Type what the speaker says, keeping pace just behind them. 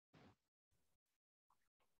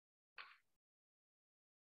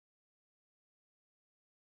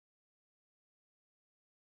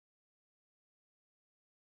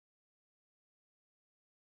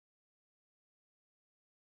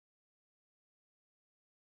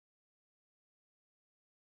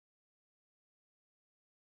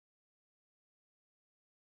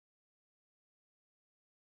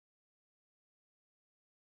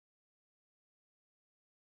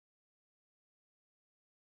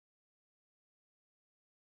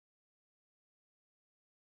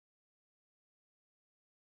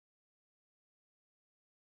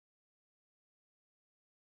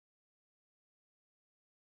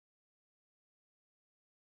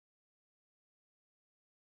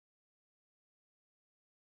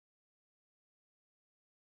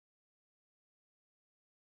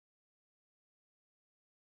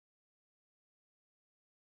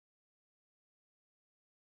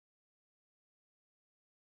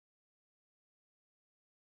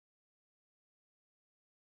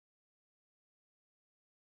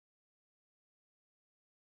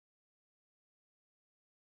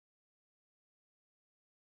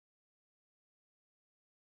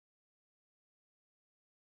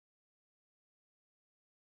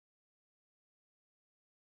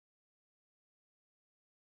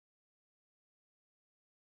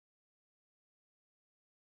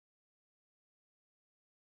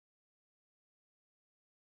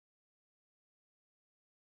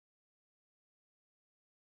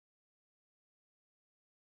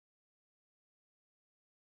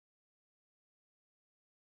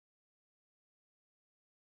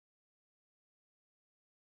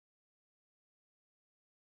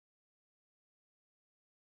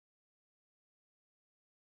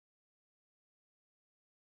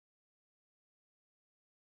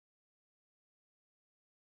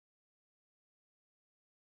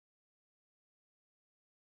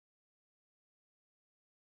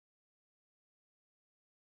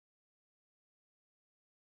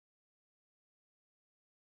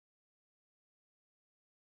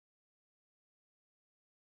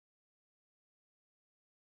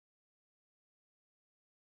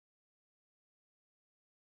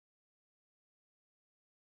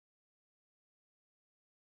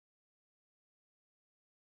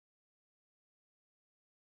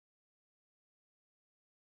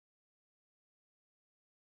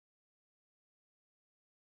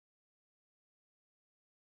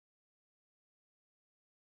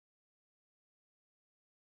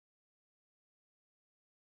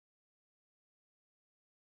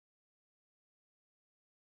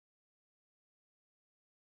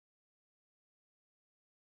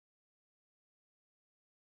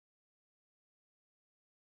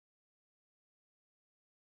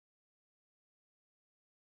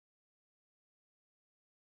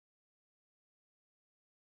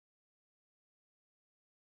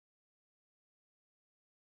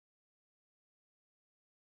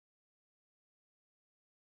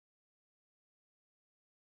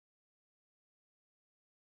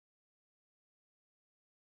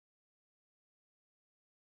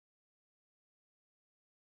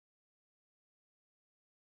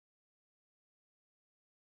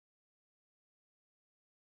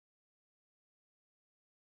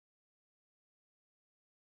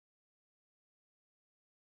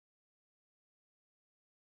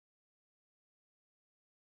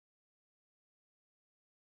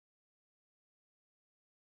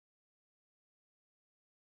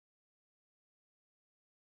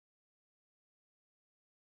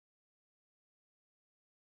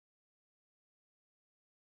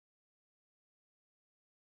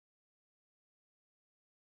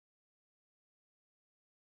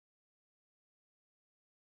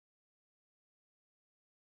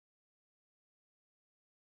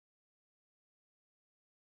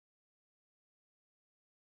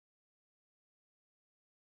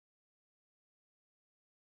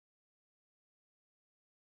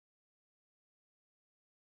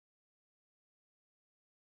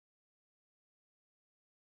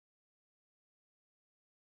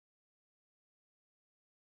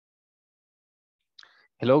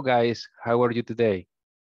Hello guys, how are you today?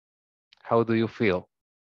 How do you feel?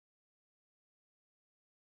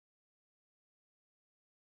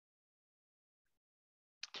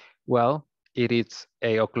 Well, it is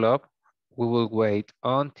 8 o'clock. We will wait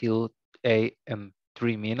until 8 and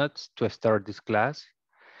 3 minutes to start this class.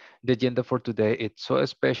 The agenda for today is so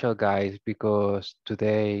special guys because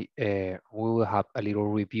today we will have a little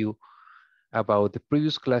review about the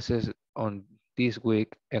previous classes on this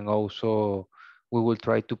week, and also we will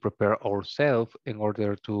try to prepare ourselves in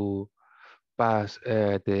order to pass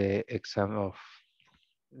the exam of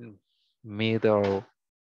mm, middle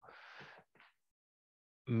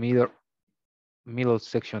middle middle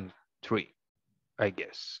section 3, I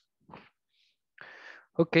guess.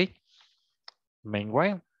 Okay,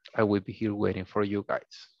 meanwhile, I will be here waiting for you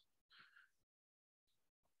guys.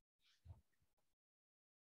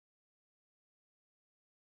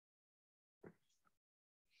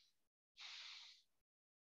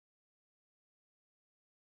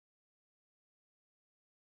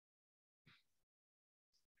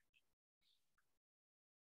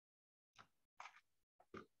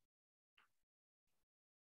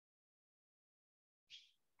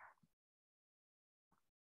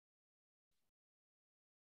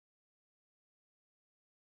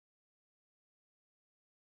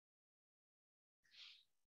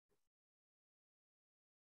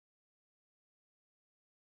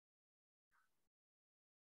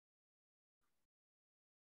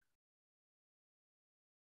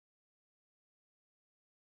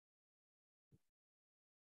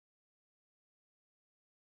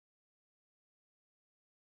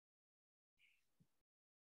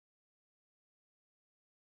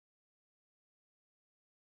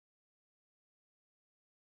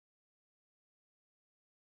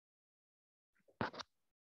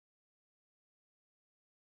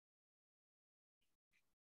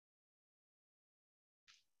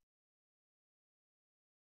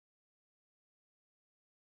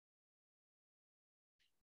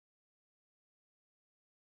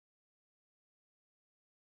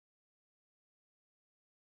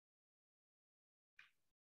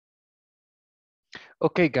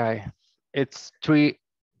 Okay, guy, it's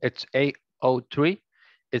 8:03.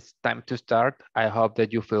 It's time to start. I hope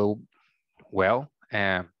that you feel well.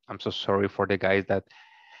 And I'm so sorry for the guys that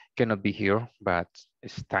cannot be here, but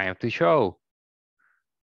it's time to show.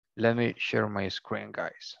 Let me share my screen,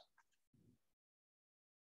 guys.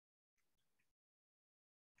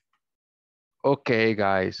 Okay,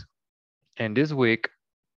 guys, in this week,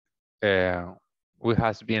 uh, we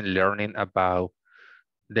have been learning about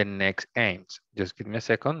the next aims. Just give me a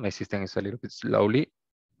second. My system is a little bit slowly.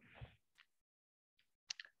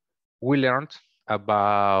 We learned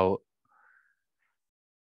about,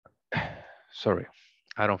 sorry,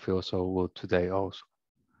 I don't feel so good today also.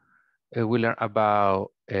 We learned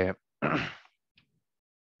about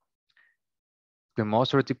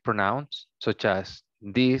demonstrative pronouns such as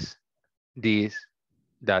this,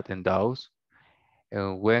 that, and those.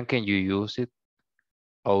 When can you use it?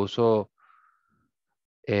 Also,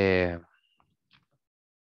 uh,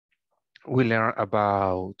 we learn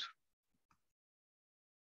about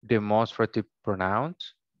demonstrative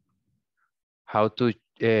pronouns, how to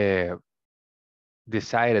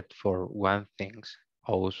decide it for one things.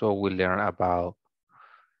 Also, we learn about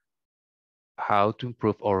how to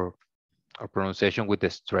improve our pronunciation with the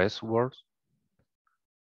stress words.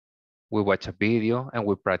 We watch a video and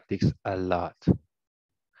we practice a lot.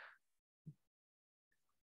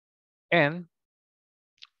 And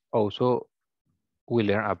also, we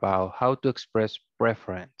learn about how to express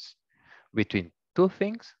preference between two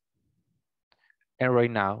things. And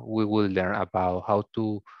right now, we will learn about how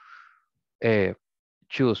to uh,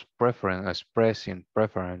 choose preference, expressing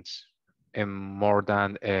preference in more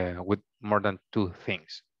than with more than two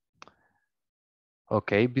things.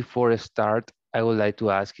 Okay, before I start, I would like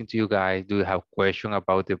to ask into you guys, do you have question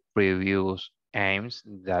about the previous aims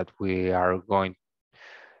that we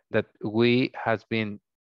has been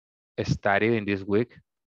studying this week?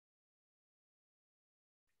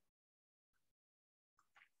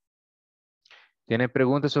 ¿Tienen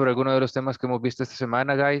preguntas sobre alguno de los temas que hemos visto esta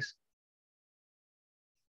semana, guys?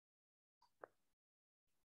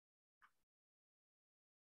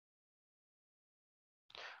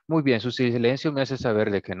 Muy bien, su silencio me hace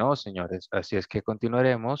saber de que no, señores. Así es que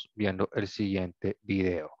continuaremos viendo el siguiente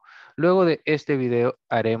video. Luego de este video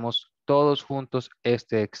haremos todos juntos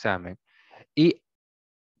este examen y,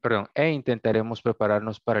 perdón, intentaremos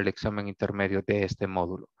prepararnos para el examen intermedio de este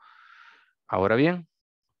módulo. Ahora bien,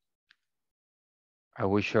 I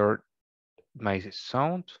will share my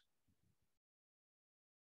sound.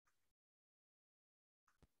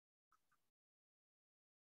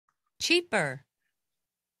 cheaper,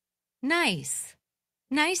 nice,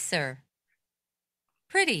 nicer,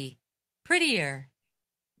 pretty, prettier,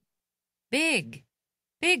 big,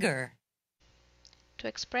 bigger. To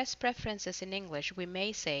express preferences in English, we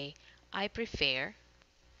may say, I prefer,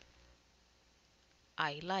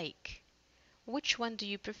 I like. Which one do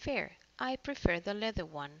you prefer? I prefer the leather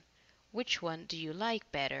one. Which one do you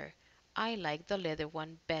like better? I like the leather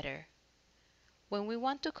one better. When we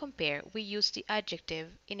want to compare, we use the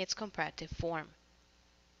adjective in its comparative form.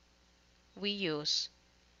 We use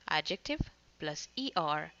adjective plus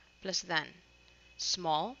er plus than.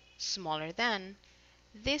 Small, smaller than.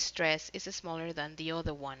 This dress is smaller than the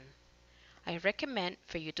other one. I recommend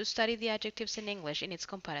for you to study the adjectives in English in its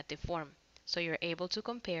comparative form, so you're able to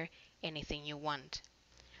compare anything you want.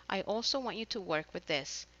 I also want you to work with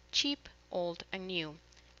this: cheap, old, and new.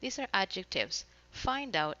 These are adjectives.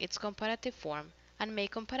 Find out its comparative form and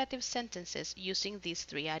make comparative sentences using these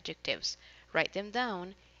three adjectives. Write them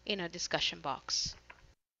down in a discussion box.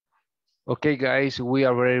 Okay, guys, we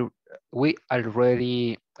already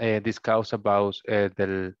discussed Adjectives.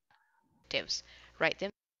 Write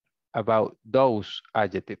them. about those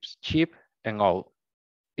adjectives, cheap and old.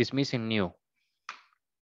 It's missing new.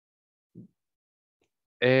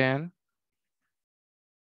 And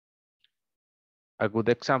a good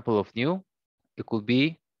example of new, it could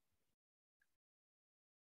be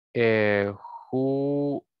uh,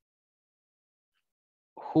 who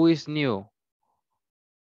who is new?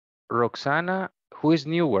 Roxana, who is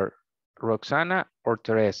newer? Roxana or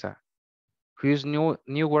Teresa? Who is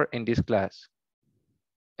newer in this class?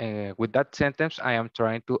 With that sentence, I am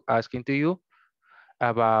trying to ask into you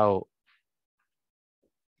about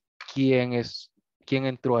quién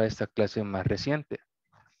entró a esta clase más reciente.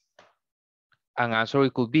 An answer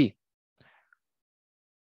it could be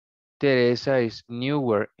Teresa is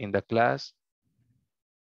newer in the class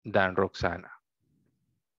than Roxana.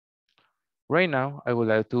 Right now, I would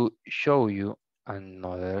like to show you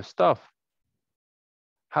another stuff.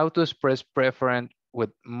 How to express preference with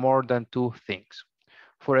more than two things.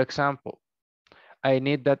 For example, I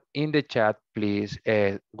need that in the chat, please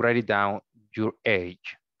write it down your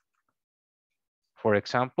age. For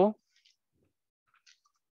example,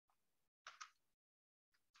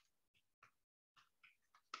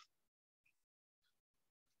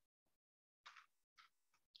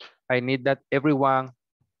 I need that everyone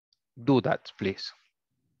do that, please.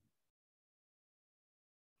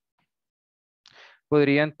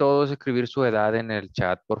 ¿Podrían todos escribir su edad en el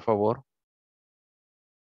chat, por favor?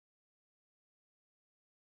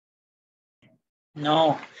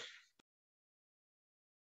 No.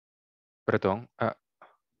 Perdón.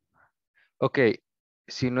 Ok,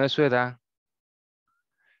 si no es su edad,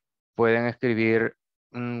 pueden escribir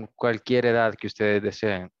cualquier edad que ustedes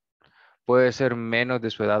deseen. Puede ser menos de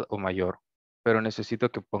su edad o mayor, pero necesito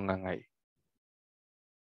que pongan ahí.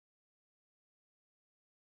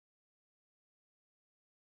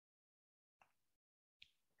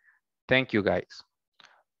 Thank you, guys.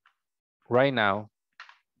 Right now,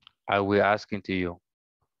 I will ask to you,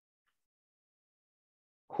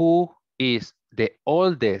 who is the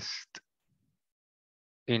oldest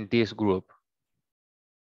in this group?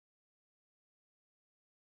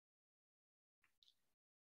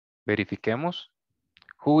 Verifiquemos.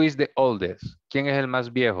 Who is the oldest? ¿Quién es el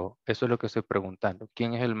más viejo? Eso es lo que estoy preguntando.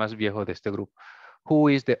 ¿Quién es el más viejo de este grupo? Who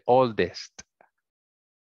is the oldest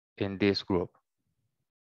in this group?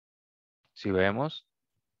 Si vemos,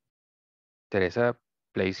 Teresa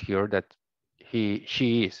plays here that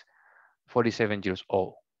she is 47 years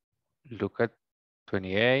old. Look at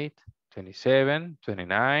 28, 27,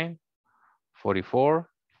 29, 44,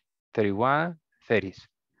 31, 30.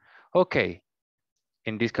 Okay,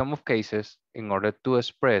 in this kind of cases, in order to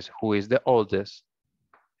express who is the oldest,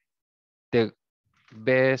 the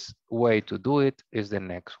best way to do it is the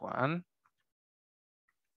next one.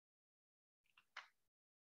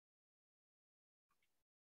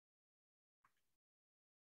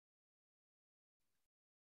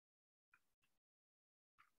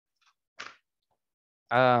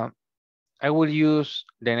 I will use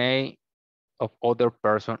the name of other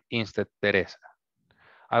person instead Teresa.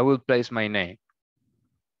 I will place my name.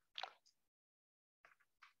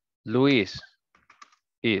 Luis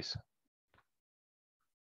is.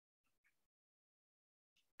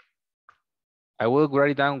 I will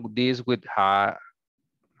write down this with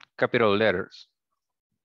capital letters.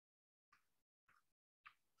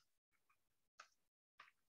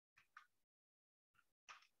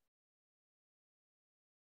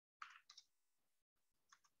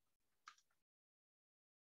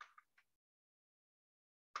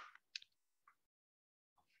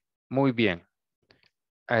 Muy bien.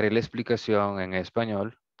 haré la explicación en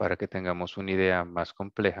español para que tengamos una idea más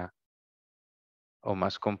compleja o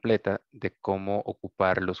más completa de cómo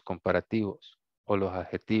ocupar los comparativos o los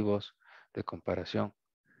adjetivos de comparación.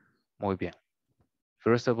 Muy bien.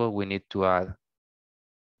 First of all, we need to add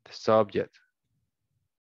the subject.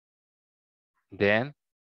 Then,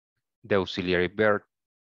 the auxiliary verb.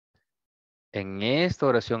 En esta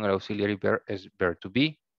oración, el auxiliary verb es verb to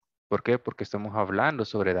be. ¿Por qué? Porque estamos hablando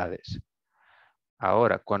sobre edades.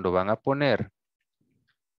 Ahora, cuando van a poner,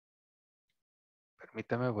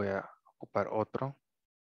 permítame, voy a ocupar otro.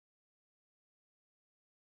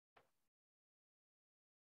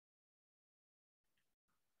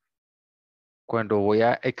 Cuando voy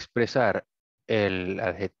a expresar el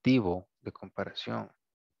adjetivo de comparación,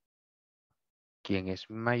 quien es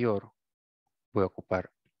mayor, voy a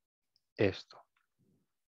ocupar esto.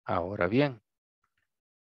 Ahora bien,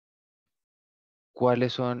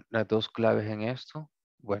 ¿cuáles son las dos claves en esto?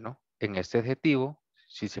 Bueno, en este adjetivo,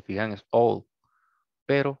 si se fijan, es all,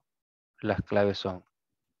 pero las claves son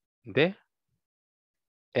the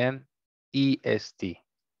and est.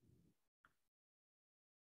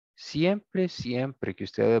 Siempre que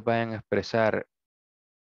ustedes vayan a expresar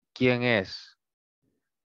quién es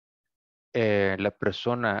la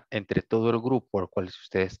persona entre todo el grupo al cual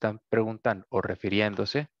ustedes están preguntando o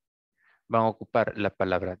refiriéndose, van a ocupar la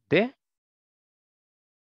palabra de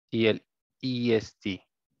y el est.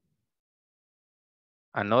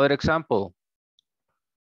 Another example.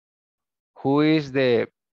 Who is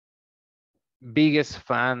the biggest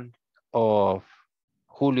fan of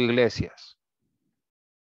Julio Iglesias?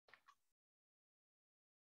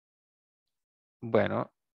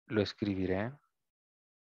 Bueno, lo escribiré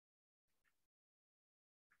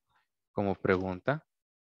como pregunta.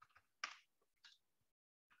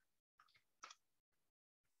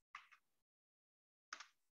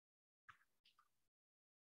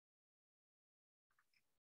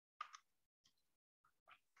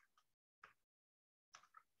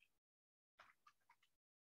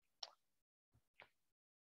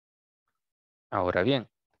 Ahora bien,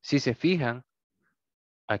 si se fijan,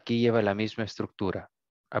 aquí lleva la misma estructura,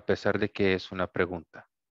 a pesar de que es una pregunta.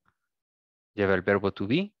 Lleva el verbo to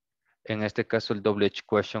be, en este caso el double H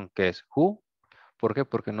question que es who. ¿Por qué?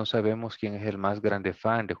 Porque no sabemos quién es el más grande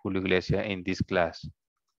fan de Julio Iglesias en this class.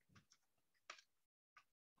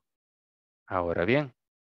 Ahora bien,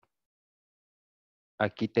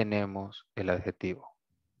 aquí tenemos el adjetivo.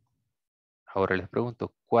 Ahora les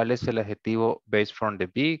pregunto, ¿cuál es el adjetivo based from the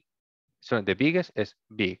big? So the biggest es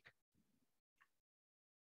big.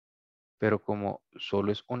 Pero como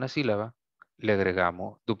solo es una sílaba, le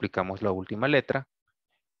agregamos, duplicamos la última letra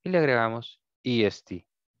y le agregamos est.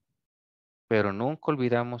 Pero nunca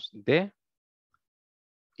olvidamos de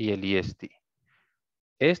y el est.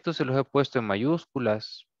 Esto se los he puesto en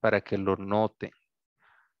mayúsculas para que lo noten.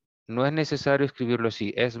 No es necesario escribirlo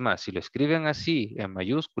así. Es más, si lo escriben así en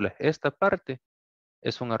mayúsculas, esta parte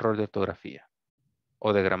es un error de ortografía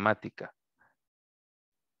o de gramática.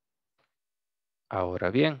 Ahora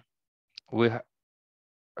bien,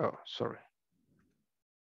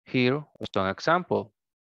 here is an example.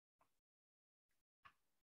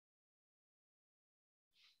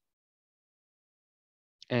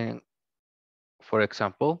 And for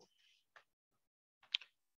example,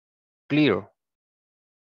 clear,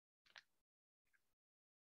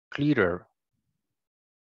 clearer,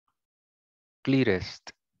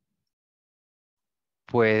 clearest.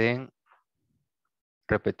 ¿Pueden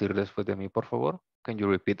repetir después de mí, por favor? Can you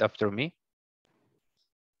repeat after me?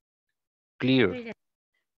 Clear,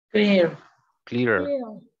 Clear, clearer,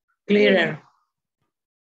 clearer,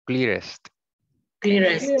 clearest,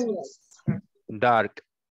 clearest, dark,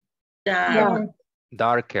 dark,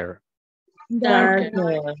 darker,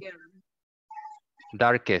 darker,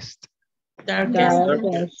 darkest,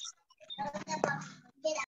 darkest,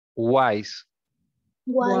 wise,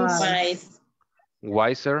 wise,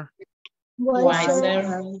 wiser,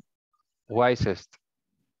 wiser, wisest,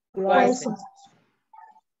 wisest,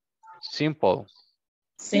 simple,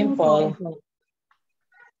 simple,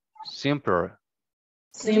 simpler,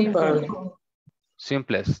 simple,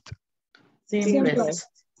 simplest, simplest,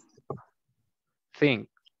 thin,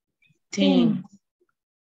 thin,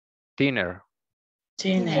 thinner,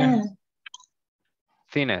 thinner,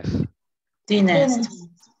 thinnest, thinnest,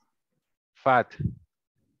 fat,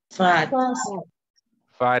 fat,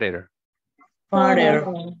 fatter, farther,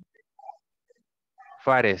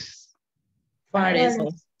 fattest, farthest,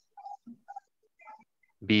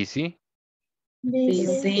 busy.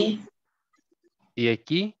 busy, Y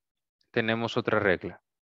aquí tenemos otra regla.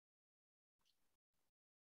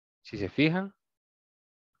 Si se fijan,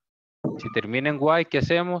 Si termina en Y, ¿qué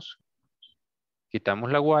hacemos?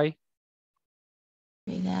 Quitamos la Y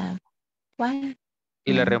 ¿Cuál?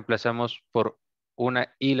 y la reemplazamos por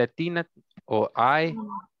una I latina o I,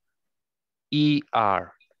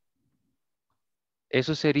 ER.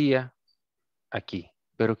 Eso sería aquí.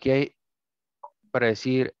 Pero ¿qué hay para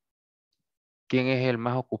decir quién es el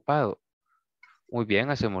más ocupado? Muy bien,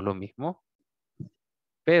 hacemos lo mismo.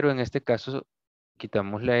 Pero en este caso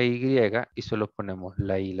quitamos la Y y solo ponemos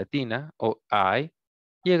la I latina o I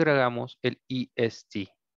y agregamos el EST.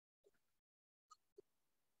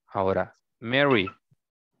 Ahora, Mary,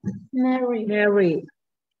 Mary. Mary.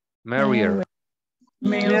 merrier,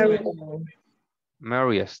 Mary.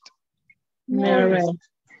 merriest. Mary.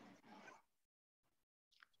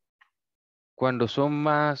 Cuando son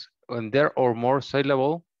más, when there or more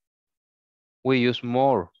syllable, we use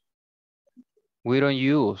more. We don't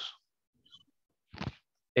use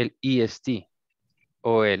el EST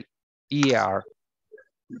o el ER.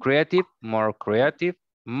 Creative, more creative,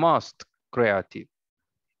 most creative.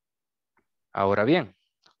 Ahora bien,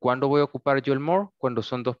 ¿cuándo voy a ocupar yo el more? Cuando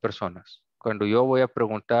son dos personas. Cuando yo voy a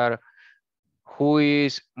preguntar, who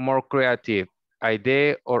is more creative,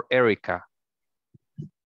 Aide or Erika?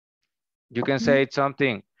 You can say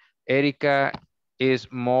something, Erika is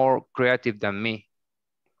more creative than me.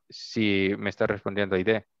 Si me está respondiendo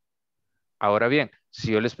Aide. Ahora bien,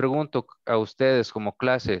 si yo les pregunto a ustedes como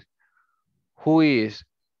clase, who is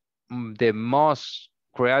the most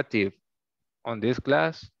creative on this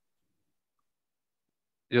class?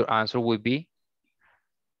 Your answer would be,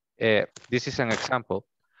 this is an example.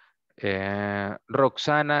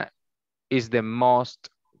 Roxana is the most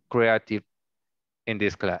creative in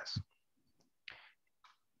this class.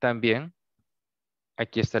 También,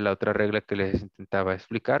 aquí está la otra regla que les intentaba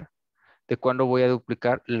explicar, de cuándo voy a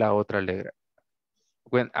duplicar la otra regla.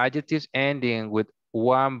 When adjectives ending with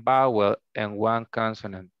one vowel and one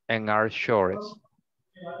consonant and are shortest.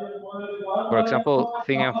 For example,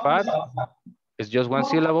 thin and fat is just one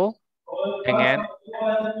syllable and end.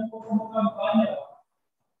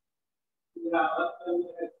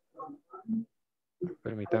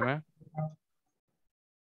 Permítame.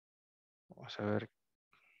 Vamos a ver.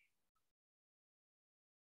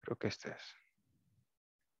 Creo que este es.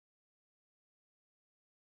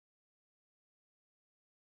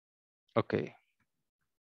 Okay.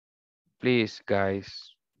 Please,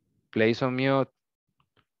 guys, place on mute.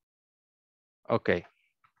 Okay.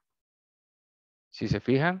 Si se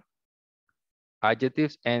fijan,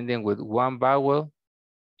 adjectives ending with one vowel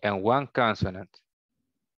and one consonant.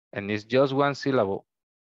 And it's just one syllable.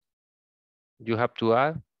 You have to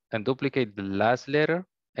add and duplicate the last letter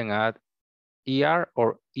and add ER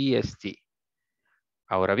or EST.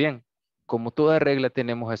 Ahora bien, como toda regla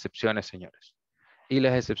tenemos excepciones, señores. Y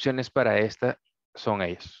las excepciones para esta son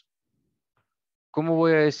ellas. ¿Cómo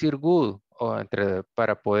voy a decir good? O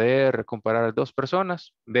para poder comparar dos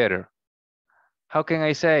personas, better. How can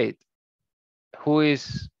I say it?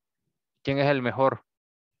 ¿Quién es el mejor?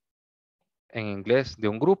 En inglés, de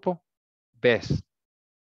un grupo, best.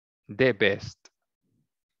 The best.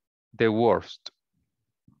 The worst.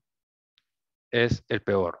 Es el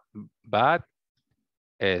peor. Bad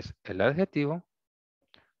es el adjetivo.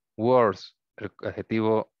 Worst, el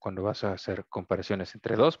adjetivo cuando vas a hacer comparaciones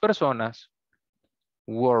entre dos personas.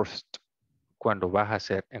 Worst, cuando vas a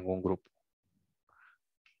hacer en un grupo.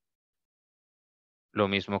 Lo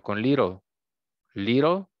mismo con little.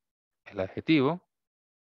 Little, el adjetivo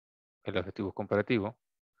comparativo.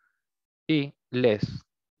 Y less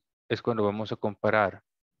es cuando vamos a comparar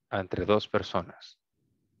entre dos personas.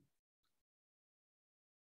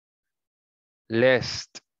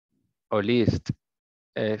 Lest o least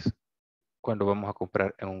es cuando vamos a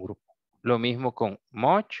comprar en un grupo. Lo mismo con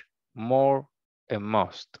much, more and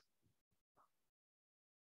most.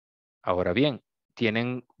 Ahora bien,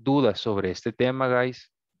 ¿tienen dudas sobre este tema,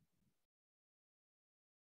 guys?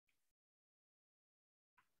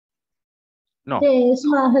 No. De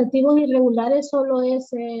esos adjetivos irregulares, solo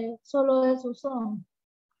esos son.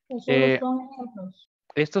 O solo son ejemplos.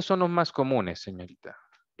 Estos son los más comunes, señorita.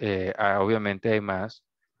 Obviamente hay más,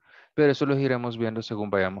 pero eso los iremos viendo según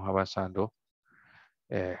vayamos avanzando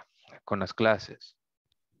con las clases.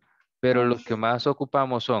 Pero los que más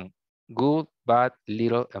ocupamos son good, bad,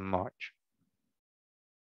 little, and much.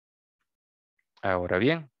 Ahora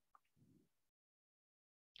bien,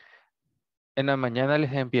 en la mañana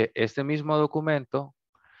les envié este mismo documento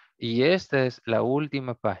y esta es la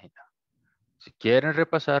última página. Si quieren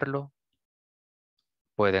repasarlo,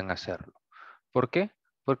 pueden hacerlo. ¿Por qué?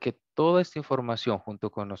 Porque toda esta información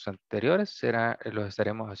junto con los anteriores los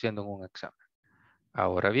estaremos haciendo en un examen.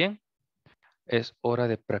 Ahora bien, Es hora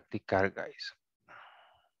de practicar, guys.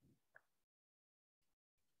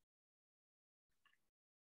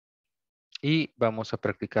 Y vamos a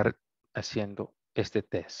practicar haciendo este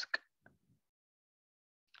test.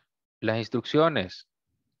 Las instrucciones.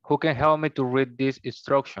 Who can help me to read these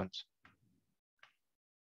instructions?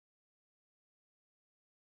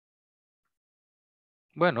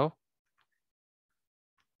 Bueno,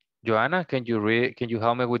 Joanna, can you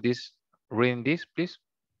help me with this, reading this, please?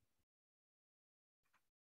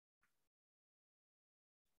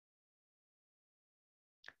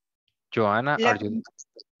 Joanna, are you?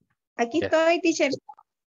 Aquí Yes. estoy, teacher.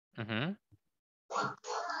 Mhm.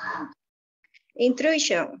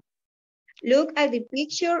 Intrusion. Look at the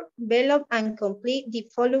picture, develop and complete the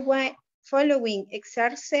following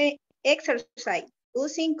exercise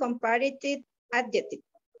using comparative adjectives.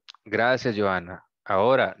 Gracias, Joanna.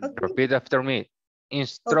 Ahora, Okay. repeat after me.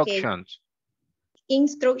 Instructions. Okay.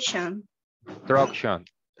 Instruction. Instruction.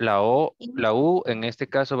 La U en este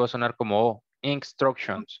caso va a sonar como O.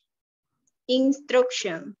 Instructions.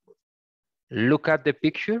 Instruction. Look at the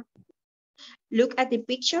picture. Look at the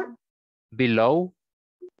picture. Below.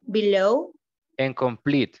 Below. And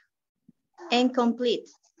complete. And complete.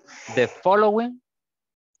 The following.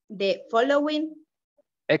 The following.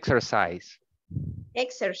 Exercise.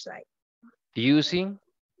 Exercise. Using.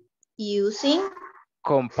 Using.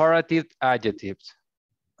 Comparative adjectives.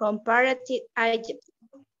 Comparative adjectives.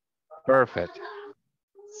 Perfect.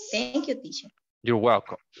 Thank you, teacher. You're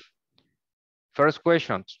welcome. First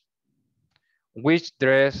question. Which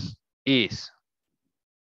dress is?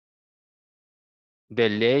 The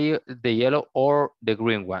yellow or the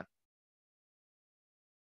green one?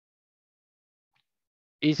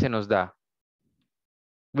 Y se nos da.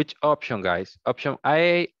 Which option, guys? Option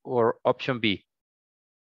A or option B?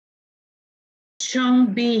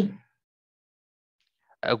 Option B.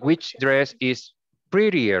 Which dress is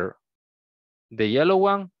prettier? The yellow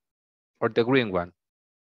one or the green one?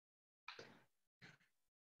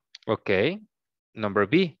 Okay, number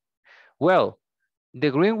B. Well,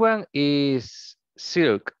 the green one is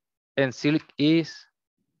silk, and silk is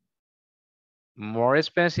more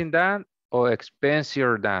expensive than or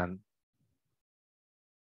expensive than?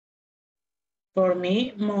 For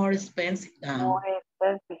me, more expensive than. More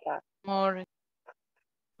expensive. More.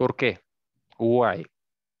 ¿Por qué? Why?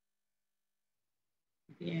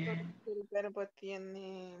 Yeah. El verbo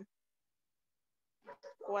tiene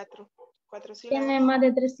cuatro Tiene sílabas. más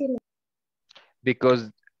de 3 sílabas.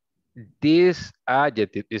 Because this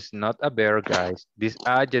adjective is not a verb, guys. This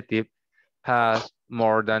adjective has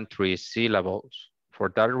more than 3 syllables. For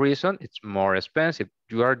that reason, it's more expensive.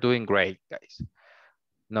 You are doing great, guys.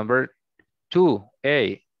 Number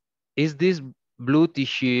 2A. Is this blue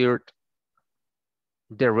t-shirt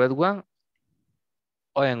the red one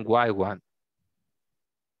or and white one?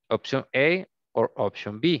 Option A or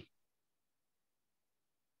option B.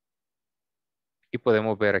 Y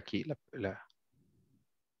podemos ver aquí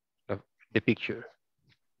the picture.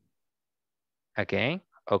 Again,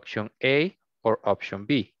 option A or option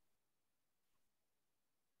B.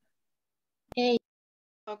 A.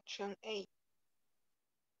 Option A.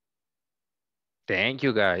 Thank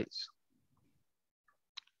you, guys.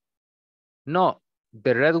 No,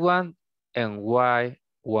 the red one and white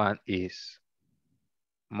one is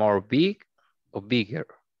more big or bigger?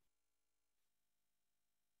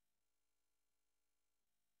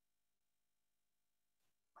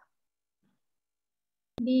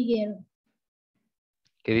 Bigger.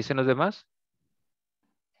 ¿Qué dicen los demás?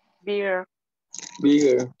 Bigger.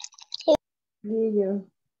 Bigger. Bigger.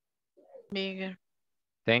 Bigger.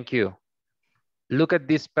 Thank you. Look at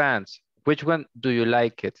these pants. Which one do you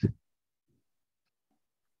like it?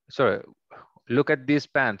 Sorry, look at these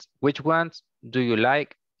pants. Which ones do you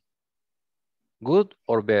like? Good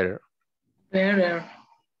or better? Better.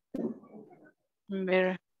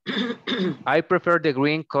 Better. I prefer the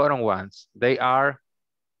green cotton ones. They are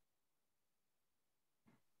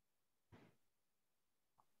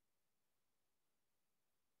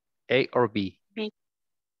A or B? B.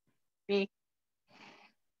 B.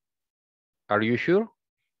 Are you sure?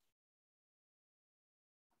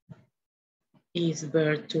 Is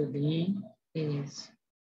better to be is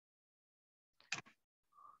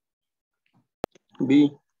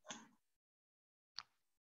B.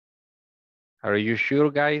 Are you sure,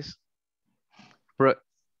 guys?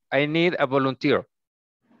 I need a volunteer.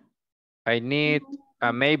 I need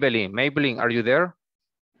a Maybelline. Maybelline, are you there?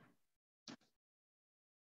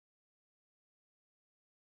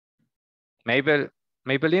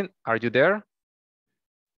 Maybelline, are you there?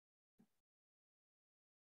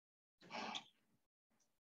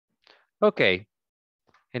 Okay.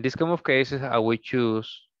 In this kind of cases, I will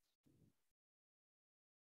choose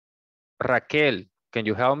Raquel. Can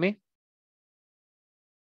you help me?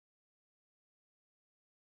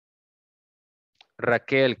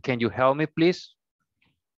 Raquel, can you help me, please?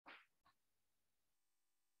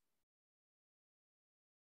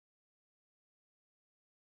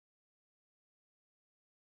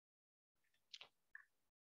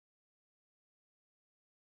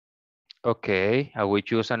 Okay, I will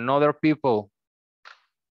choose another people.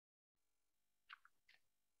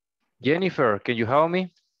 Jennifer, can you help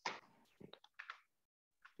me?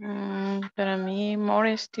 Para mí,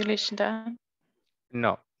 more stylish than.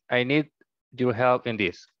 No, I need your help in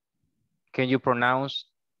this. Can you pronounce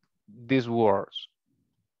these words?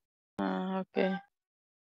 Okay.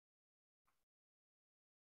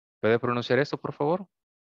 ¿Puede pronunciar esto, por favor?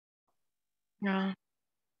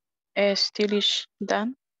 Stylish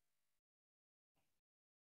than.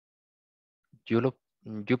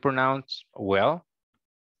 You pronounce well.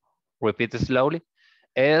 Repeat slowly.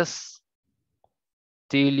 S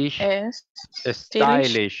stylish, Es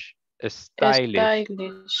stylish,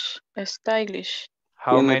 stylish. Stylish.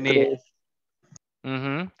 How many?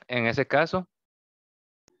 En ese caso.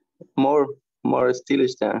 More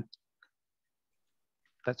stylish than.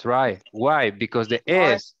 That's right. Why? Because the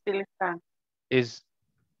More S stylish than. is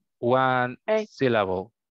one Hey.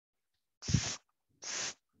 syllable.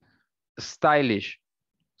 Stylish,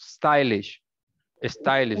 stylish,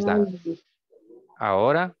 stylish that.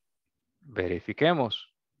 Ahora, verifiquemos.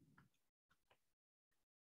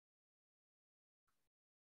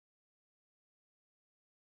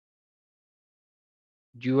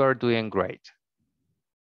 You are doing great.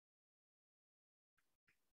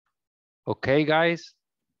 Okay, guys.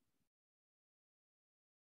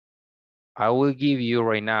 I will give you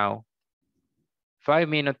right now 5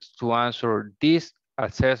 minutes to answer this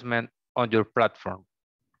assessment on your platform.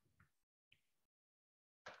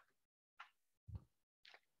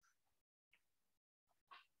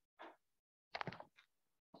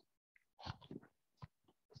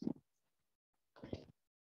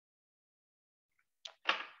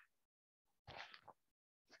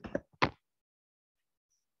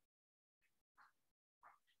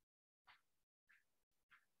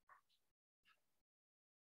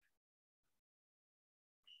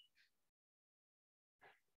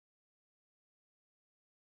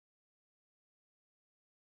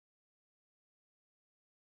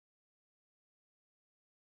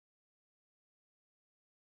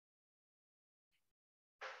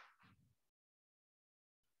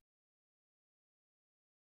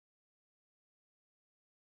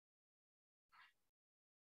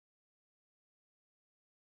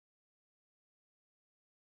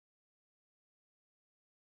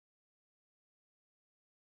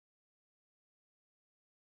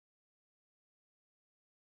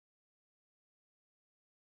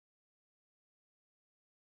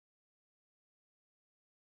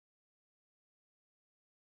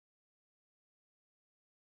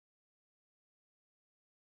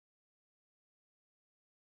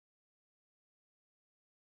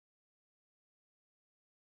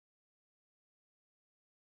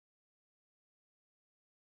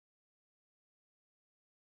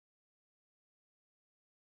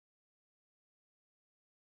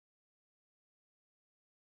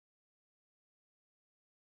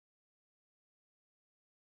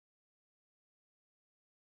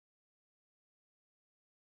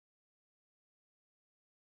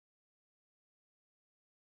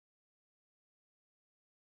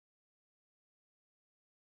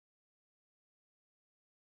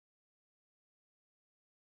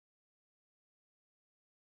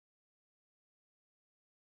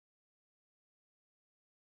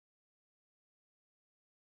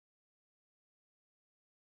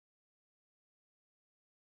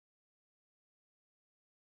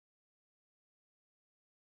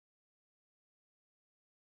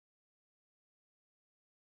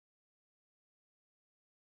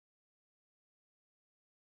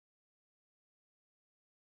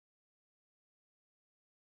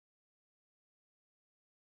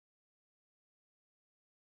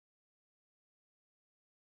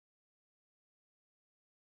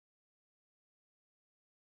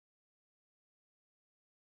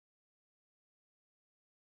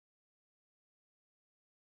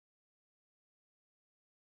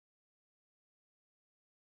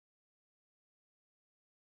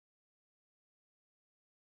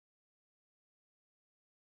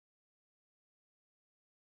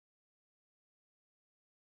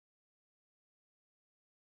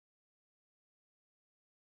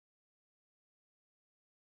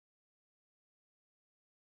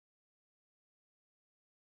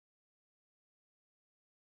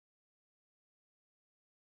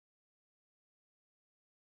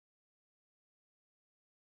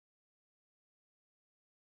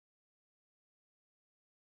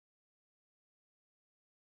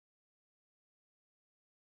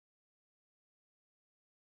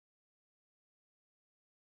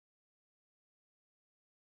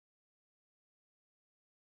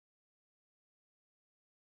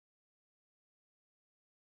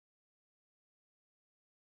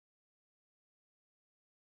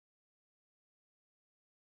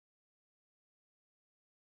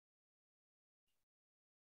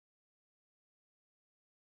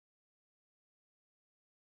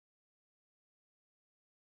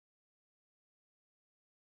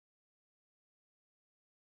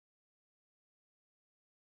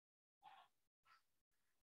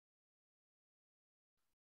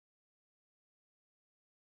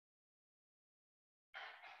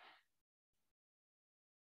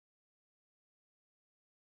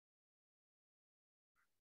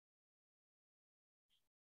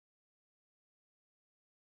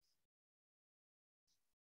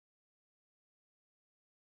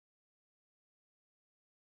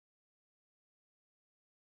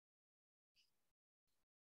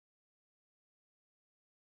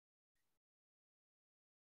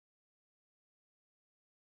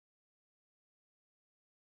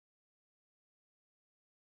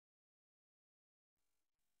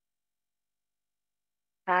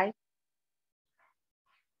 Hi.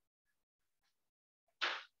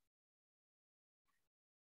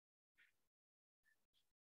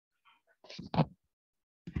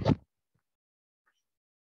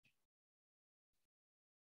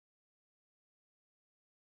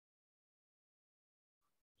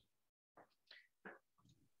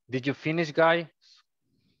 Did you finish, guys?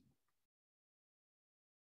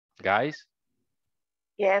 Guys?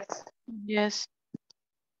 Yes. Yes.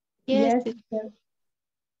 Yes, Yes, teacher.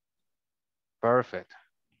 Perfect.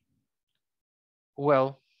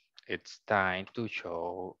 Well, it's time to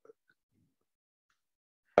show.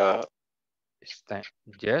 It's time.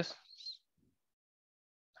 Yes.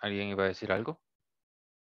 ¿Alguien iba a decir algo?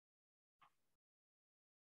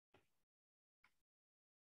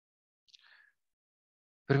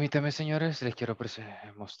 Permítame, señores, les quiero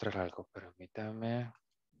mostrar algo. Permítame.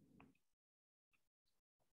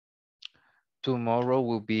 Tomorrow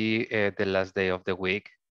will be the last day of the week.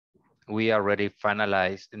 We already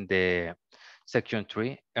finalized the section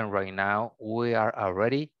 3, and right now we are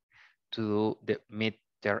ready to do the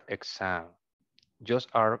midterm exam. Just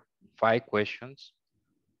are 5 questions.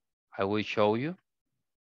 I will show you.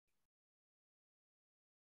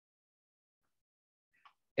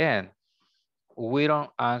 And we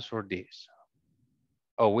don't answer this.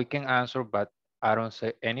 Or we can answer, but I don't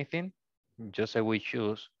say anything. Just say we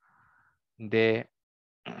choose the,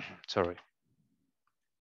 sorry,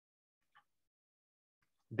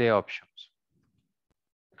 the options.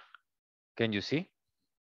 Can you see?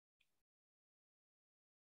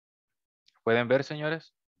 ¿Pueden ver, señores?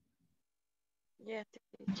 Yes.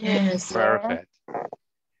 Yes. Perfect.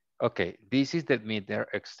 Okay, this is the midterm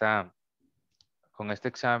exam. Con este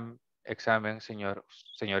examen,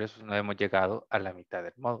 señores, no hemos llegado a la mitad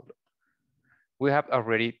del módulo. We have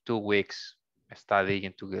already 2 weeks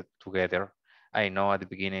studying together. I know at the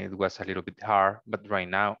beginning it was a little bit hard, but right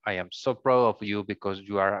now I am so proud of you because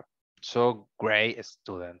you are so great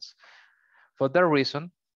students. For that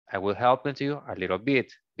reason, I will help you a little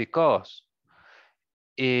bit because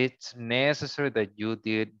it's necessary that you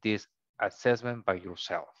did this assessment by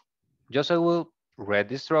yourself. Just I will read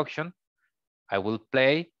the instruction, I will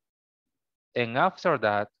play, and after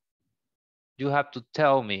that, you have to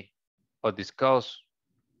tell me or discuss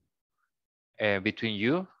between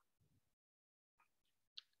you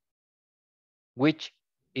which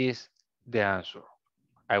is the answer.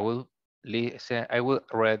 I will listen, I will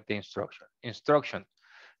read the instruction. Instruction,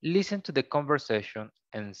 listen to the conversation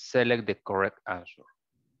and select the correct answer.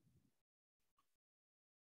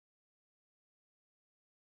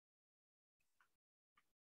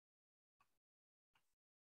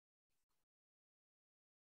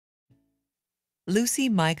 Lucy,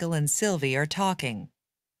 Michael, and Sylvie are talking.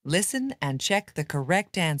 Listen and check the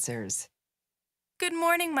correct answers. Good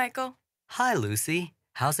morning, Michael. Hi, Lucy.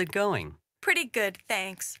 How's it going? Pretty good,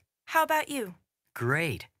 thanks. How about you?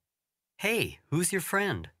 Great. Hey, who's your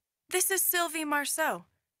friend? This is Sylvie Marceau.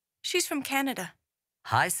 She's from Canada.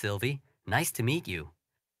 Hi, Sylvie. Nice to meet you.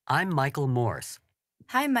 I'm Michael Morse.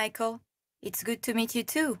 Hi, Michael. It's good to meet you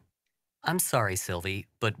too. I'm sorry, Sylvie,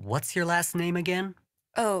 but what's your last name again?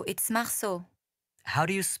 Oh, it's Marceau. How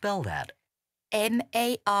do you spell that?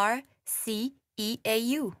 Marceau.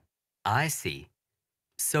 I see.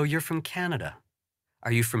 So you're from Canada.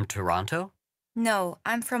 Are you from Toronto? No,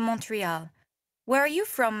 I'm from Montreal. Where are you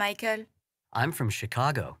from, Michael? I'm from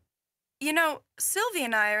Chicago. You know, Sylvie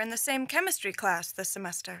and I are in the same chemistry class this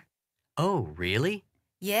semester. Oh, really?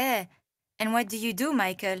 Yeah. And what do you do,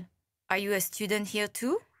 Michael? Are you a student here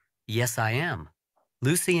too? Yes, I am.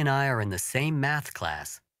 Lucy and I are in the same math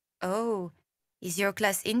class. Oh, is your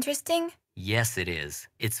class interesting? Yes, it is.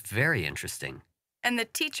 It's very interesting. And the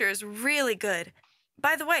teacher is really good.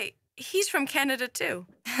 By the way, he's from Canada too.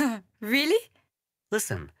 Really?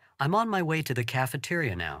 Listen, I'm on my way to the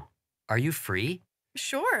cafeteria now. Are you free?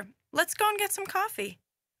 Sure. Let's go and get some coffee.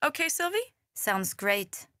 Okay, Sylvie? Sounds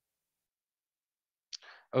great.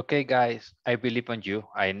 Okay, guys, I believe on you.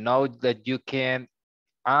 I know that you can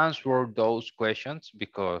answer those questions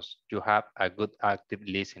because you have a good active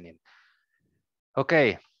listening.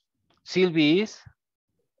 Okay, Sylvie is?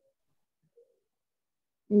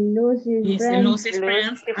 Lucy's Is friend. Lucy's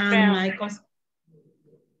friends and Michael's.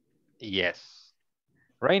 Yes.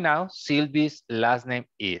 Right now, Sylvie's last name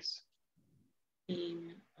is?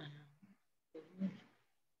 In,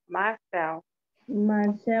 Marcel.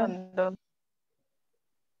 Marcel.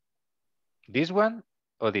 This one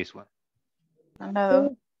or this one?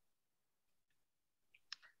 Another.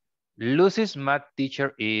 Lucy's math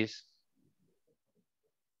teacher is?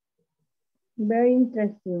 Very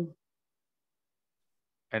interesting.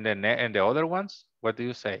 And the other ones, what do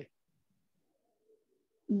you say?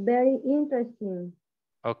 Very interesting.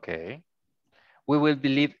 Okay. We will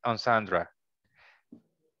believe on Sandra.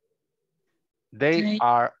 They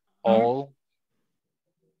are all.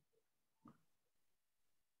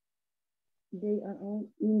 They are all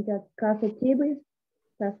in the cafeteria.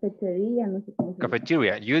 Cafeteria, no sé cómo se dice.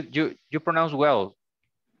 Cafeteria. You pronounce well,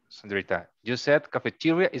 Sandrita. You said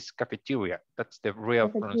cafeteria is cafeteria. That's the real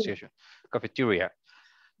pronunciation. Cafeteria.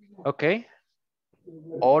 Okay.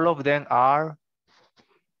 All of them are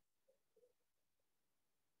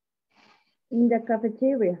in the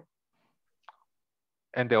cafeteria.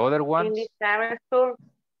 and the other ones? In the same school.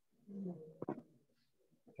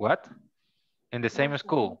 What? In the same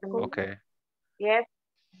school? Okay. Yes.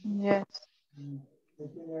 Yes.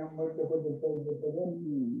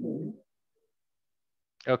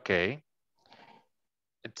 Okay.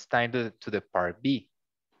 It's time to the part B.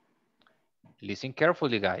 Listen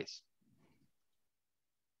carefully, guys.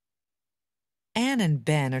 Anne and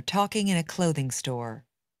Ben are talking in a clothing store.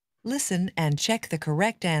 Listen and check the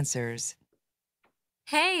correct answers.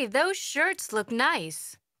 Hey, those shirts look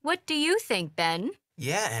nice. What do you think, Ben?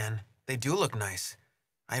 Yeah, Anne, they do look nice.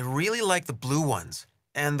 I really like the blue ones,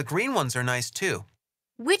 and the green ones are nice too.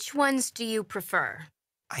 Which ones do you prefer?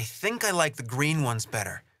 I think I like the green ones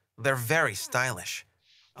better. They're very stylish.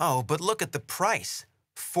 Oh, but look at the price.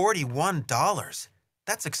 $41.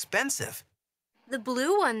 That's expensive. The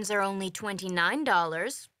blue ones are only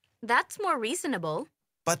 $29. That's more reasonable.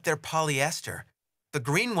 But they're polyester. The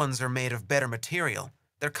green ones are made of better material.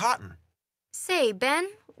 They're cotton. Say, Ben,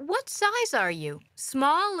 what size are you?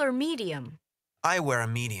 Small or medium? I wear a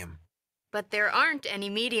medium. But there aren't any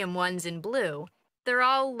medium ones in blue. They're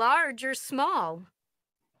all large or small.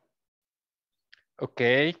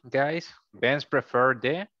 Okay, guys. Ben's prefer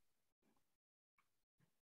the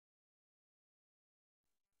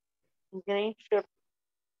Green shirt.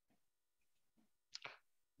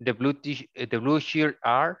 the blue shirt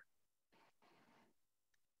are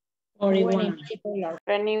 41. 29.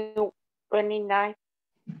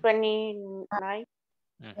 29.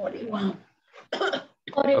 41.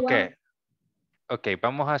 Okay. Ok,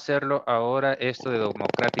 vamos a hacerlo ahora esto de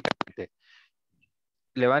democráticamente.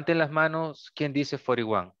 Levanten las manos, ¿quién dice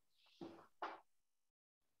 41?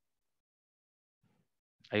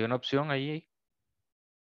 ¿Hay una opción ahí?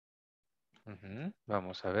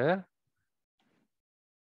 Vamos a ver.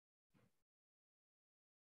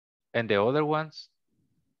 And the other ones?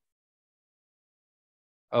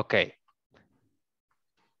 Okay.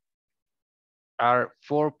 Are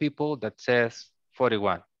 4 people that says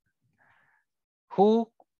 41. Who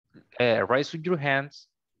raise your hands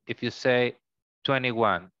if you say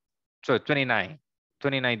 21? So 29.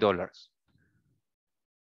 $29.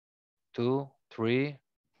 2, 3,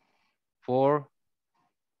 4.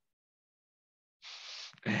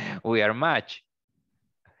 We are match.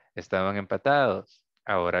 Estaban empatados.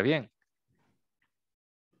 Ahora bien.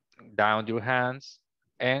 Down your hands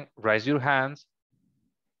and raise your hands.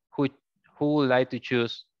 Who would like to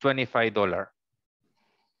choose $25?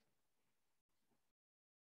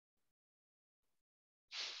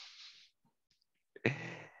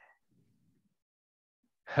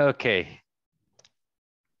 Okay.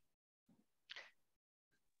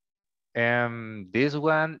 This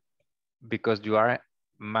one, because you are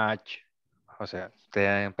match, o sea,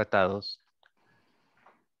 ustedes empatados,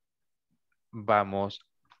 vamos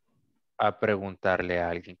a preguntarle a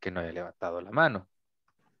alguien que no haya levantado la mano.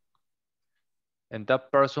 And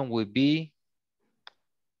that person will be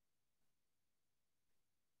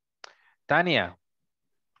Tania.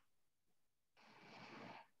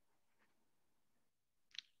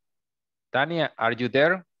 Tania, are you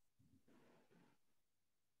there?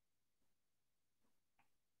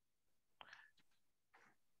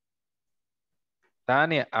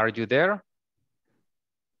 Tania, are you there?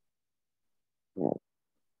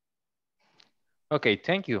 Okay,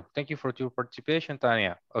 thank you. Thank you for your participation,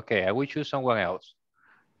 Tania. Okay, I will choose someone else.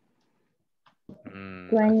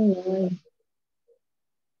 29.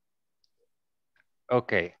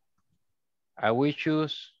 Okay, I will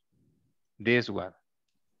choose this one.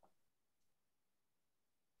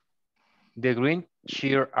 The green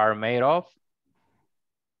shear are made of?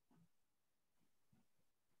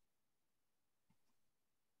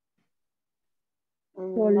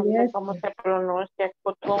 No sé cómo se pronuncia.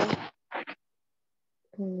 Cotón.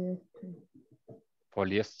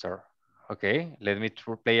 Polyester. Okay, let me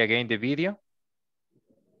play again the video.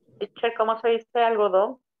 Teacher, ¿cómo se dice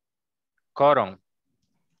algodón? Cotton.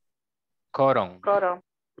 Cotton. Cotton.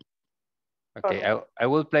 Okay, I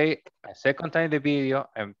will play a second time the video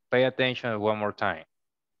and pay attention one more time.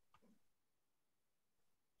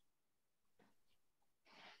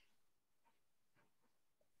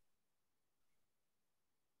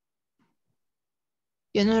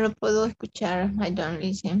 Yo no lo puedo escuchar. I don't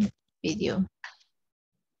listen video.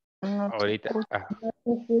 Ahorita. No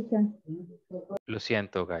se escucha. Lo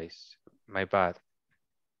siento, guys. My bad.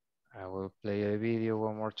 I will play the video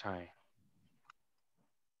one more time.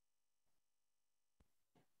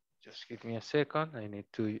 Just give me a second. I need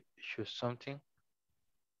to choose something.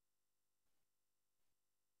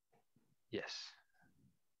 Yes.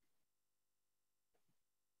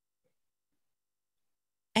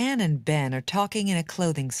 Anne and Ben are talking in a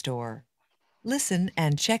clothing store. Listen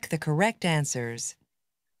and check the correct answers.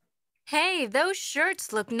 Hey, those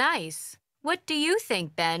shirts look nice. What do you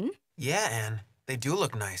think, Ben? Yeah, Anne, they do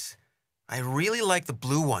look nice. I really like the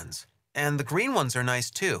blue ones, and the green ones are nice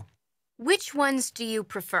too. Which ones do you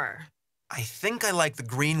prefer? I think I like the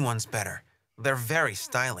green ones better. They're very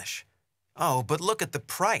stylish. Oh, but look at the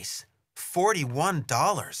price.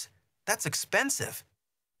 $41. That's expensive.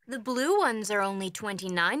 The blue ones are only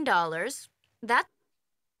 $29. That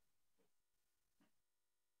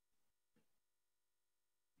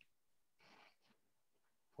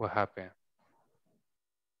What happened?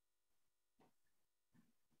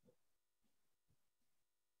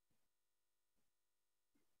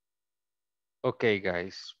 Ok,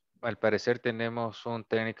 guys. Al parecer tenemos un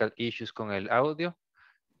technical issues con el audio,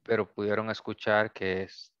 pero pudieron escuchar que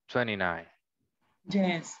es 29.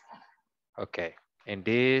 Yes. Okay. In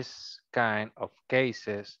this kind of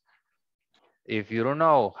cases, if you don't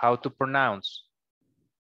know how to pronounce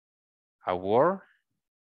a word,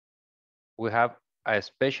 we have a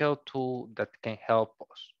special tool that can help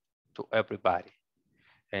us to everybody.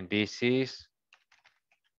 And this is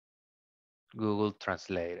Google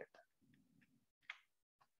Translated.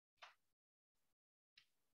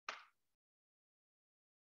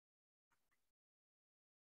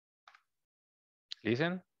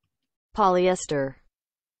 Listen. Polyester.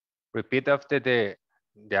 Repeat after the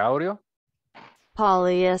audio.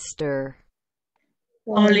 Polyester.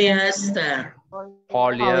 Polyester.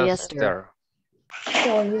 Polyester.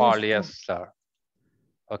 Polyester.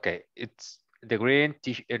 Okay, it's the green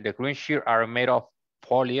sheet are made of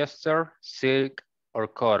polyester, silk, or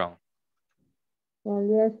cotton.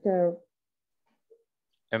 Polyester.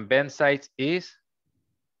 And Ben size is?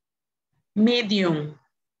 Medium.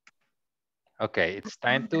 Okay, it's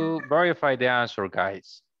time to verify the answer,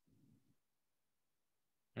 guys.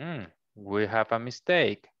 We have a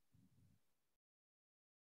mistake.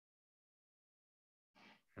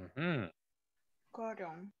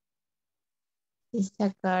 Cotton. Sí,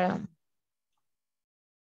 sacaron.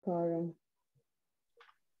 Cotton.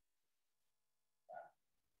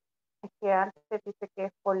 Es que antes dice que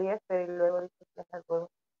es poliéster y luego dice que es algodón.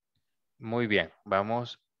 Muy bien,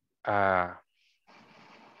 vamos a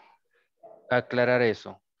aclarar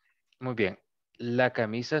eso. Muy bien, la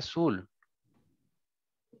camisa azul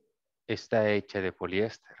está hecha de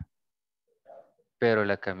poliéster, pero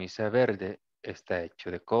la camisa verde está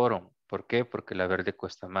hecha de cotton. ¿Por qué? Porque la verde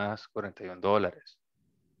cuesta más, $41.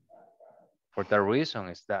 For that reason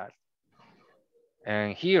is that.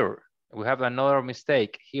 And here, we have another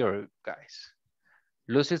mistake here, guys.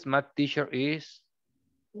 Lucy's math teacher is?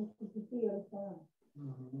 We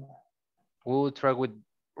will try with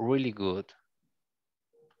really good.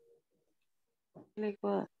 Really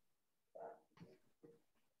good.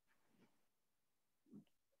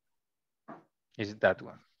 Is that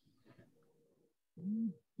one?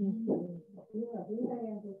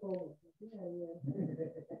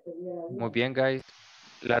 Muy bien, guys.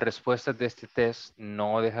 Las respuestas de este test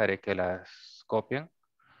no dejaré que las copien.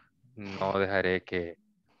 No dejaré que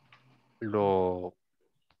lo...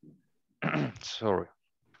 Sorry.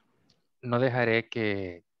 No dejaré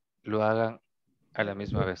que lo hagan a la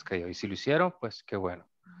misma vez que yo. Y si lo hicieron, pues qué bueno.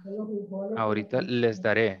 Ahorita les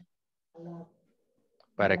daré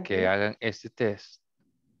para que hagan este test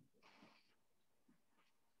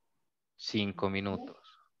 5 minutos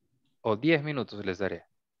o 10 minutos les daré.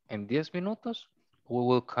 En 10 minutos, we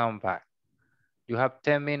will come back. You have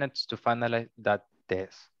 10 minutes to finalize that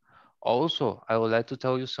test. Also, I would like to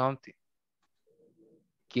tell you something.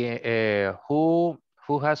 Who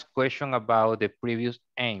has question about the previous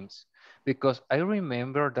aims? Because I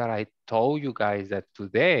remember that I told you guys that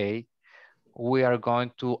today we are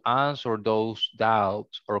going to answer those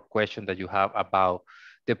doubts or questions that you have about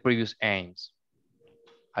the previous aims.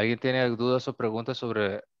 ¿Alguien tiene dudas o preguntas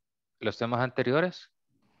sobre los temas anteriores?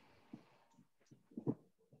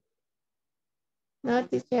 No,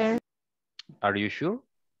 teacher. Are you sure?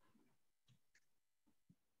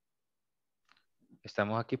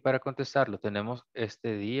 Estamos aquí para contestarlo. Tenemos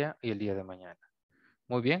este día y el día de mañana.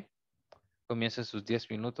 Muy bien. Comiencen sus 10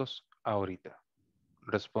 minutos ahorita.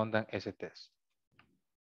 Respondan ese test.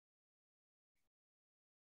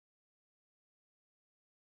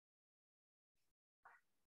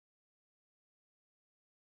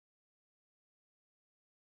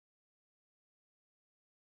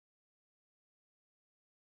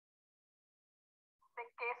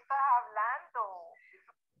 qué estás hablando?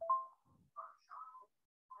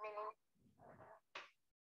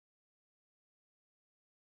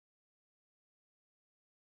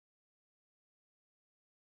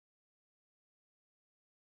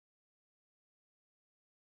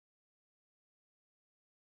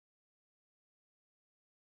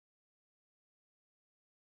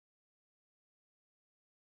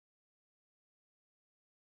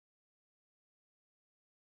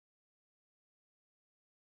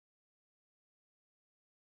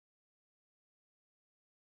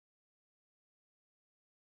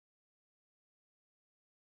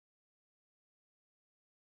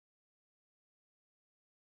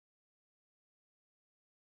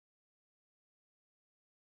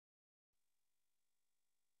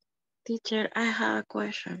 Teacher, I have a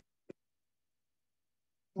question.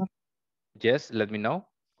 Yes, let me know.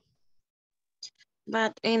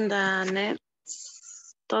 But in the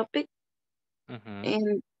next topic, Mm-hmm.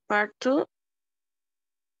 in part 2,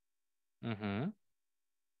 Mm-hmm.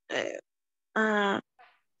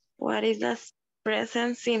 what is the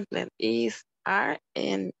present simple? Is, are,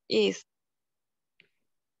 and is.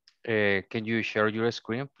 Can you share your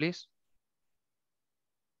screen, please?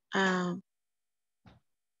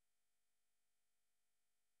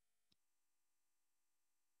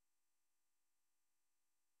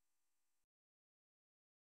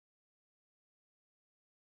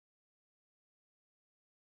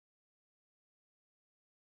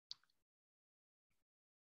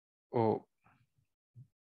 Oh,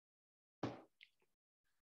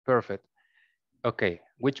 perfect. Okay,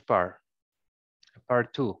 which part?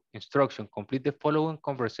 Part 2, instruction, complete the following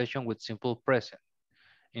conversation with simple present.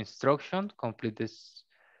 Instruction, complete this.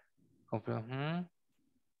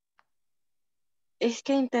 Es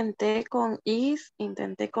que intenté con is,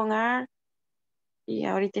 intenté con are, y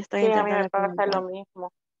ahorita estoy Sí, a mí me intentando con pasa el lo are.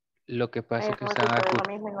 mismo. Lo que pasa es que No están sucede lo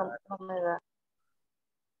mismo y no me da.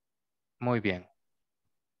 Muy bien.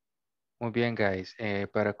 Muy bien, guys.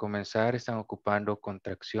 Para comenzar, están ocupando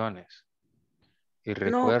contracciones. Y No,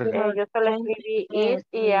 recuerden. pero Yo solo ya escribí intenté is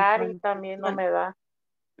y are y también no me da.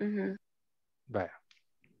 Vaya.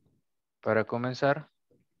 Para comenzar,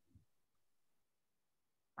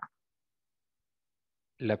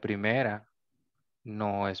 la primera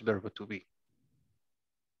no es verbo to be.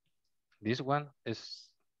 This one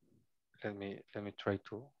is, let me try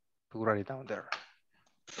to write it down there.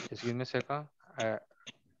 Just give me a second.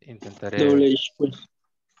 Intentaré. Double H, pues.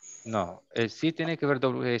 No, sí tiene que ver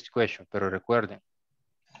double H question, pero recuerden.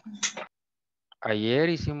 Ayer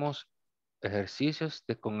hicimos ejercicios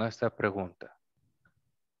con esta pregunta.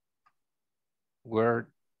 Where,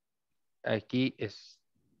 aquí es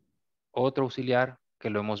otro auxiliar que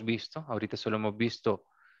lo hemos visto. Ahorita solo hemos visto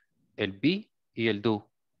el be y el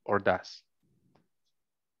do or does.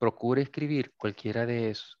 Procure escribir cualquiera de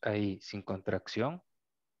esos ahí sin contracción.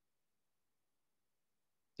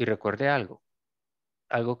 Y recuerde algo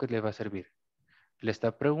que le va a servir. Le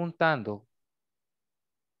está preguntando,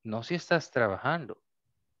 no si estás trabajando,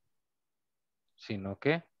 sino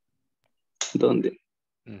que... ¿Dónde?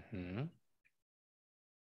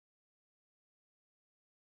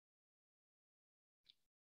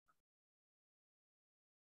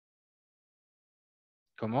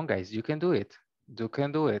 Come on, guys, you can do it. You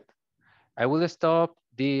can do it. I will stop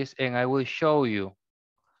this and I will show you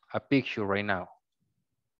a picture right now.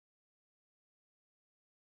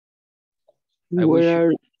 I will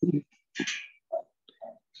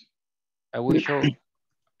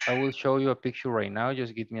show you a picture right now.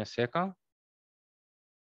 Just give me a second.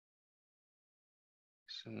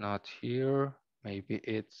 It's not here. Maybe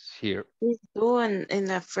it's here. It's doing in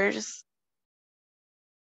the first.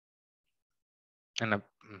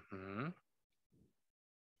 Espérame,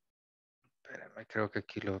 creo que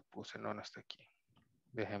aquí lo puse. No, no está aquí.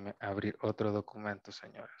 Déjenme abrir otro documento,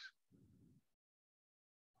 señores.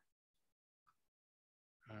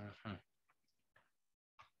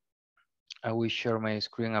 I will share my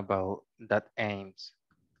screen about that aims.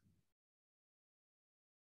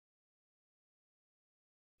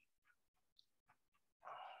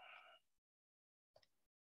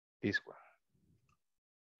 This one.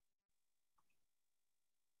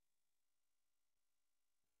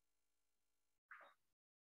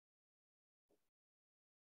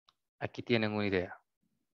 Aquí tienen una idea.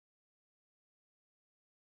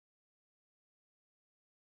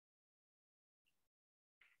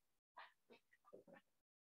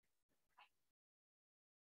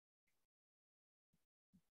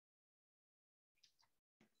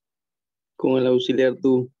 Con el auxiliar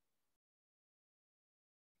do.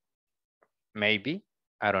 Maybe.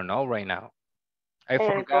 I don't know right now. I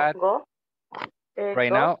forgot. Go.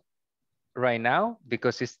 Right now, right now,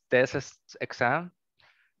 because it's test exam,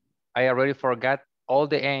 I already forgot all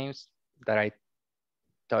the aims that I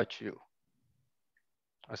taught you.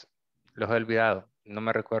 O sea, los he olvidado, no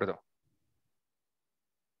me recuerdo.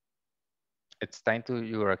 It's time to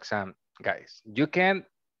your exam, guys. You can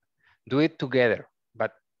do it together,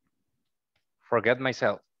 but forget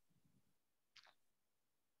myself.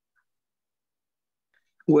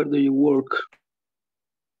 Where do you work?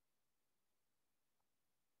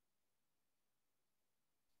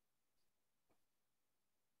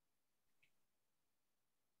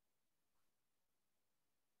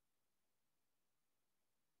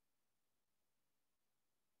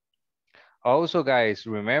 Also, guys,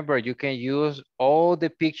 remember you can use all the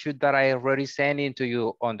pictures that I already sent into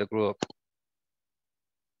you on the group.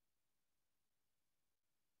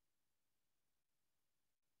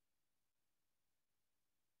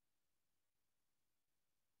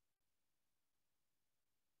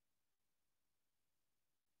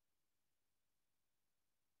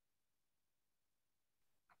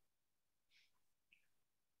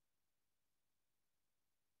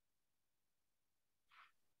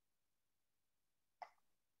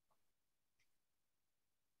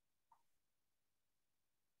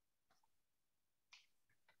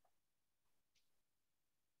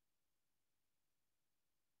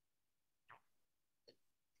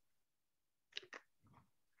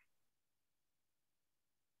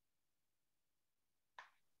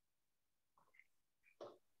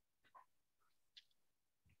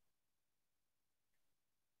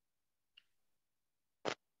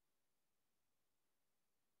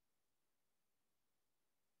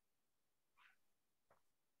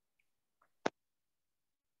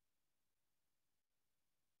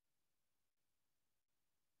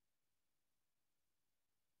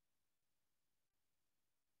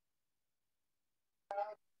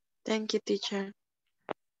 Thank you, teacher.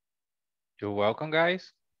 You're welcome,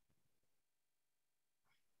 guys.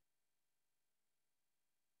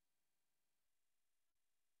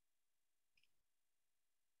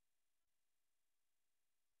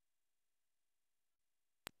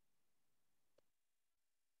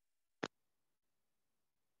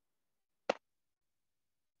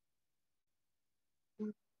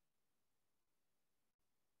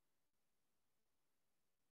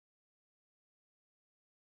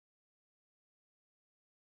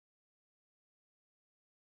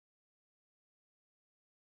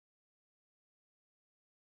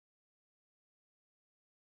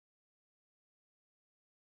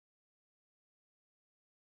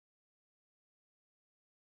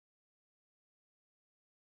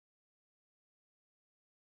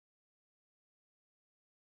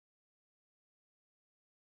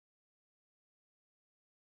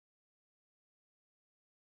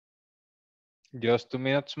 Just 2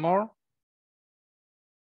 minutes more.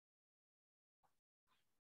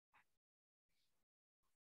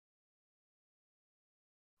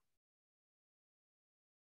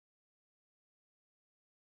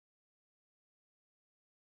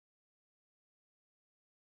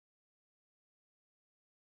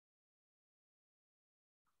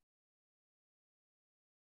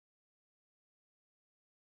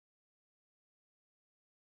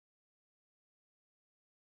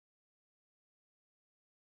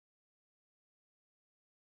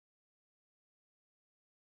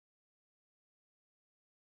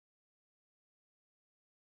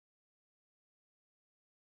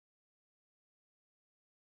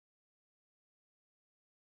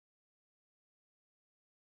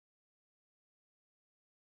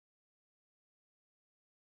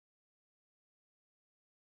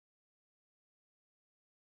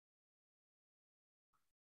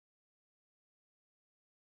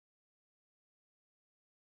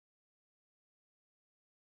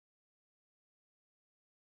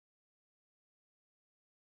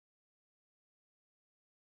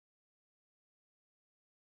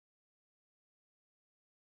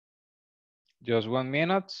 Just 1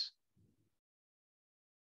 minute.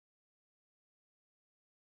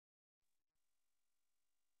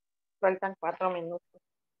 Faltan 4 minutos.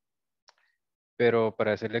 Pero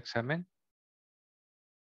para hacer el examen,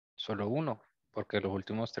 solo uno, porque los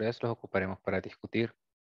últimos 3 los ocuparemos para discutir.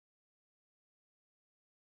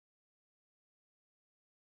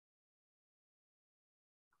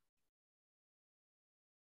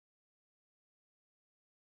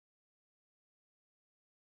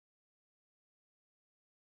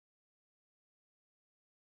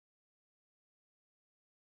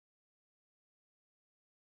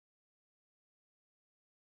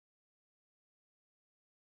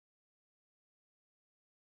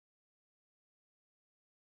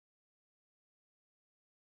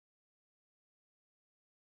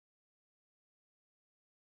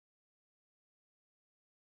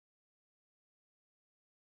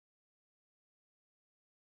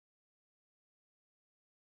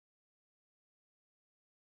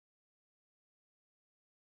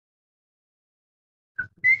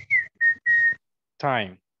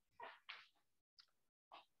 time.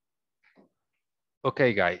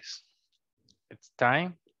 Okay, guys, it's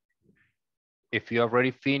time. If you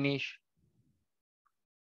already finished,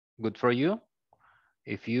 good for you.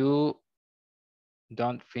 If you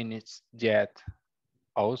don't finish yet,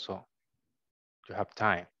 also, you have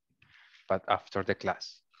time, but after the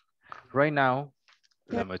class. Right now,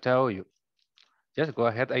 let me tell you. Just go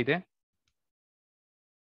ahead, Aide.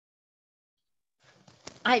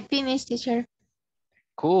 I finished, teacher.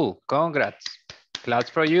 Cool, congrats.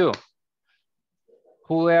 Claps for you.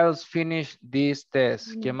 Who else finished this test?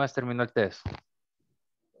 ¿Quién más terminó el test?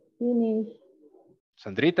 Finish.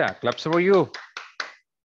 Sandrita, claps for you.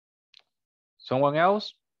 Someone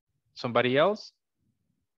else? Somebody else?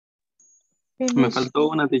 Me faltó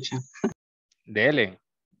una, teacher. Dele.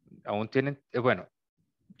 Aún tienen, bueno,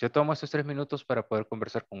 yo tomo estos 3 minutos para poder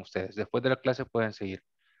conversar con ustedes. Después de la clase pueden seguir.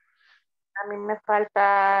 A mí me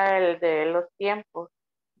falta el de los tiempos.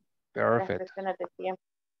 Las Perfecto. cuestiones de tiempo.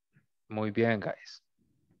 Muy bien, guys.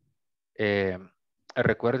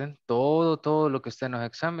 Recuerden, todo lo que está en los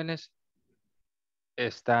exámenes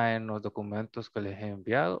está en los documentos que les he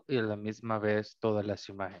enviado y a la misma vez todas las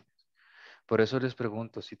imágenes. Por eso les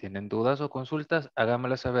pregunto, si tienen dudas o consultas,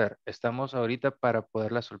 háganmelas saber. Estamos ahorita para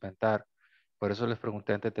poderlas solventar. Por eso les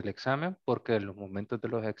pregunté antes del examen, porque en los momentos de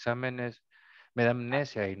los exámenes me da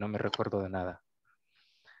amnesia y no me recuerdo de nada.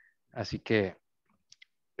 Así que,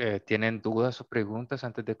 ¿tienen dudas o preguntas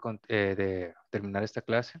antes de terminar esta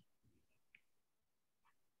clase?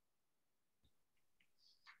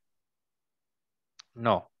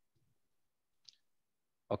 No.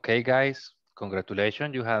 Okay, guys,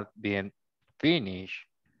 congratulations. You have been finished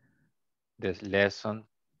this lesson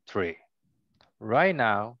 3. Right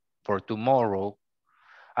now, for tomorrow,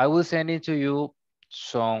 I will send it to you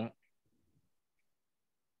some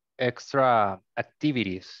extra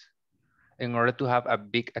activities in order to have a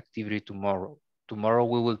big activity tomorrow. Tomorrow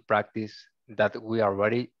we will practice that we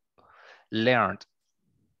already learned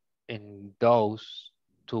in those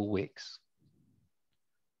 2 weeks.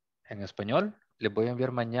 En español, les voy a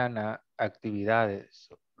enviar mañana actividades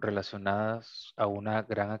relacionadas a una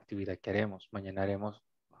gran actividad que haremos. Mañana haremos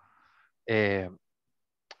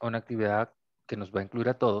una actividad que nos va a incluir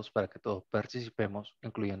a todos para que todos participemos,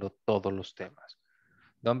 incluyendo todos los temas.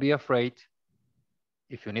 Don't be afraid.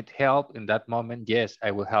 If you need help in that moment, yes,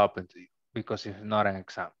 I will help you because it's not an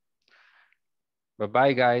exam.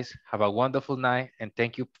 Bye-bye, guys. Have a wonderful night, and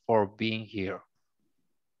thank you for being here.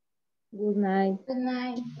 Good night. Good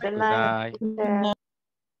night. Good Good night. night. Teacher.